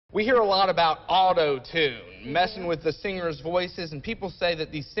We hear a lot about auto-tune, messing with the singers' voices, and people say that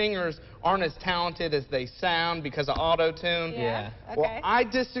these singers aren't as talented as they sound because of auto-tune. Yeah. Okay. Well, I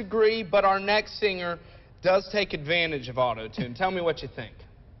disagree, but our next singer does take advantage of auto-tune. Tell me what you think.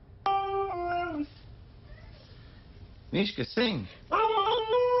 Mishka, sing.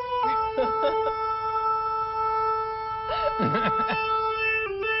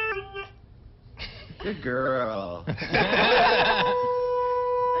 Good girl. Those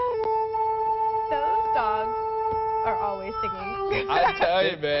dogs are always singing. I tell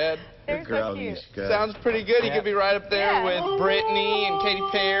you, man. They're Good girl, so cute. Mishka. Sounds pretty good. He could be right up there Yeah. with Brittany and Katy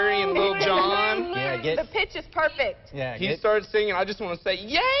Perry and Lil Jon. Yeah, The pitch is perfect. Yeah, He started singing. I just want to say,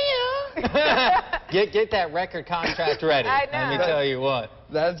 yeah. get that record contract ready. I know. Let me tell you what.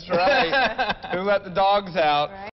 That's right. Who let the dogs out? Right.